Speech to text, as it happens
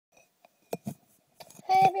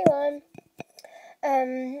everyone.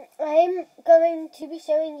 I'm going to be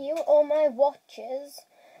showing you all my watches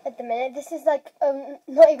at the minute. This is like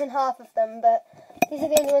not even half of them, but these are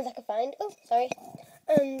the only ones I could find. Oh, sorry.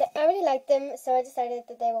 And I really liked them, so I decided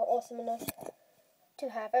that they were awesome enough to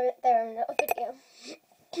have their own little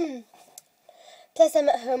video. Plus, I'm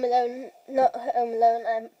at home alone. Not at home alone.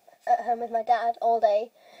 I'm at home with my dad all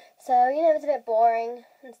day, so you know it's a bit boring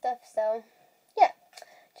and stuff. So yeah,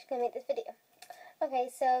 just gonna make this video. Okay,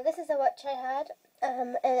 so this is a watch I had,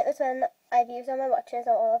 and it was when I've used all my watches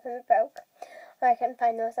or all of them broke, or I couldn't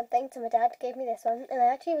find them or something, so my dad gave me this one, and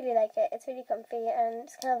I actually really like it. It's really comfy, and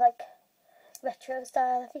it's kind of like retro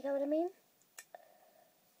style, if you know what I mean.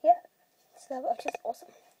 Yeah, so that watch is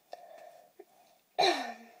awesome.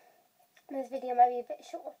 This video might be a bit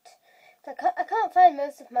short. I can't find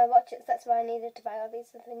most of my watches, that's why I needed to buy all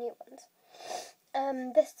these of the new ones.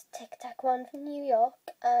 This Tic Tac one from New York,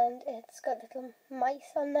 and it's got little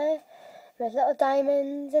mice on there with little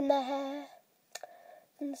diamonds in their hair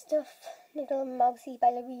and stuff, little mousy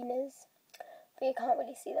ballerinas, but you can't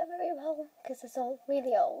really see that very well because it's all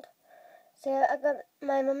really old. So yeah,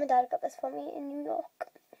 my mum and dad got this for me in New York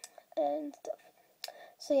and stuff.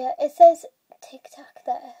 So yeah, it says Tic Tac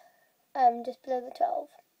there, just below the 12.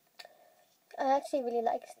 I actually really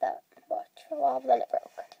liked that watch for a while, but then it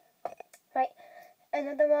broke. Right.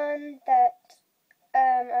 Another one that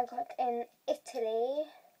I got in Italy,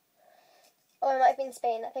 or it might have been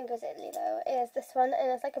Spain, I think it was Italy though, is this one, and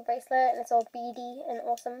it's like a bracelet, and it's all beady and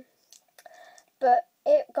awesome. But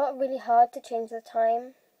it got really hard to change the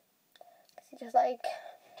time, because you just like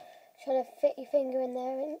trying to fit your finger in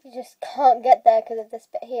there, and you just can't get there because of this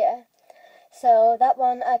bit here. So that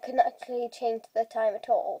one I couldn't actually change the time at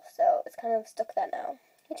all, so it's kind of stuck there now,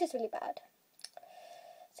 which is really bad.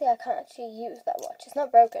 See, I can't actually use that watch. It's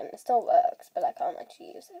not broken, it still works, but I can't actually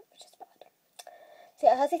use it, which is bad. See,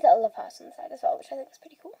 it has these little love hearts on the side as well, which I think is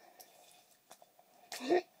pretty cool.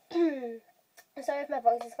 Sorry if my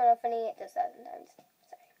voice has gone off funny, it does that sometimes. Sorry.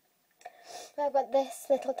 But I've got this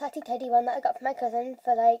little tatty teddy one that I got from my cousin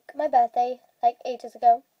for like my birthday, like ages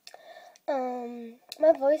ago.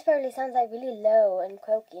 My voice probably sounds like really low and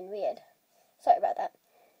croaky and weird. Sorry about that.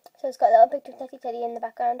 So it's got a little picture of tatty teddy in the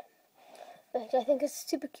background, which I think is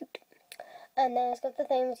super cute. And then it's got the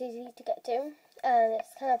thing which is easy to get to, and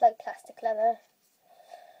it's kind of like plastic leather.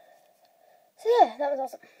 So yeah, that was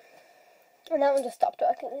awesome. And that one just stopped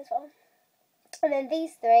working as well. And then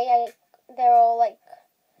these three, they're all like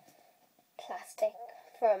plastic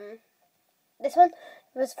from, this one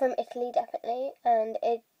was from Italy definitely, and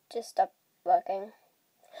it just stopped working.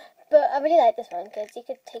 But I really like this one because you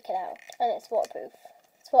could take it out, and it's waterproof.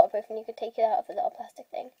 It's waterproof and you could take it out of the little plastic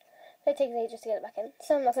thing. But it takes ages to get it back in,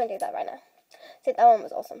 so I'm not going to do that right now. So that one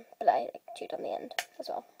was awesome, but I chewed on the end as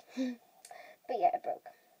well. But yeah, it broke.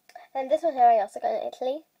 And this one here I also got in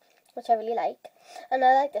Italy, which I really like. And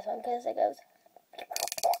I like this one because it goes.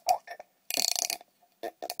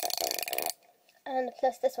 And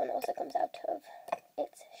plus this one also comes out of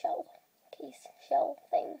its shell, case shell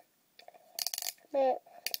thing. I'm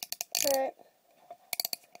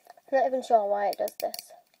not even sure why it does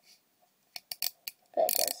this, but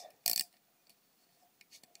it does.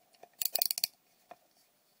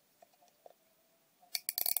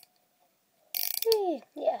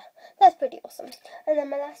 Yeah, that's pretty awesome. And then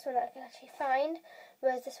my last one that I could actually find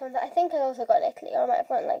was this one that I think I also got in Italy, or I might have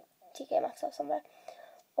gone like TK Maxx or somewhere,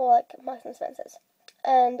 or like Marks and Spencer's.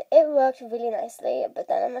 And it worked really nicely, but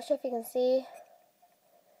then I'm not sure if you can see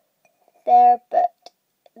there, but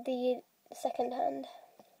the second hand,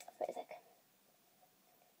 wait a sec.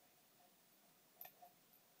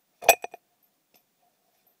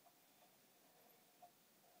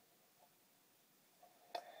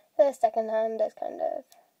 The second hand is kind of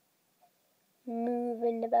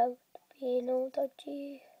moving about, being all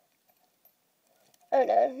dodgy. Oh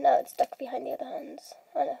no, now it's stuck behind the other hands.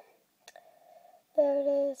 Oh no. There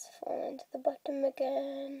it is, falling to the bottom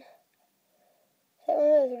again. It's like one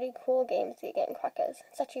of those really cool games that you get in Crackers.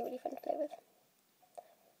 It's actually really fun to play with.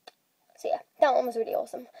 So yeah, that one was really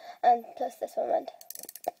awesome. And plus this one went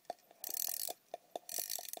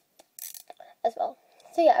as well.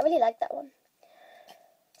 So yeah, I really liked that one.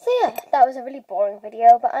 So yeah, that was a really boring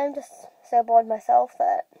video, but I'm just so bored myself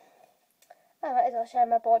that I might as well share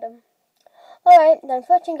my boredom. Alright, thanks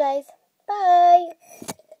for watching guys. Bye!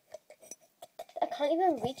 I can't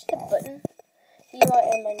even reach the button. You are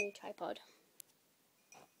in my new tripod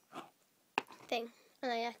thing,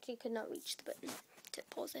 and I actually could not reach the button to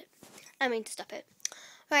pause it. I mean to stop it.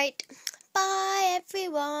 Right, bye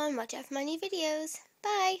everyone. Watch out for my new videos.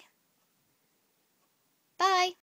 Bye. Bye.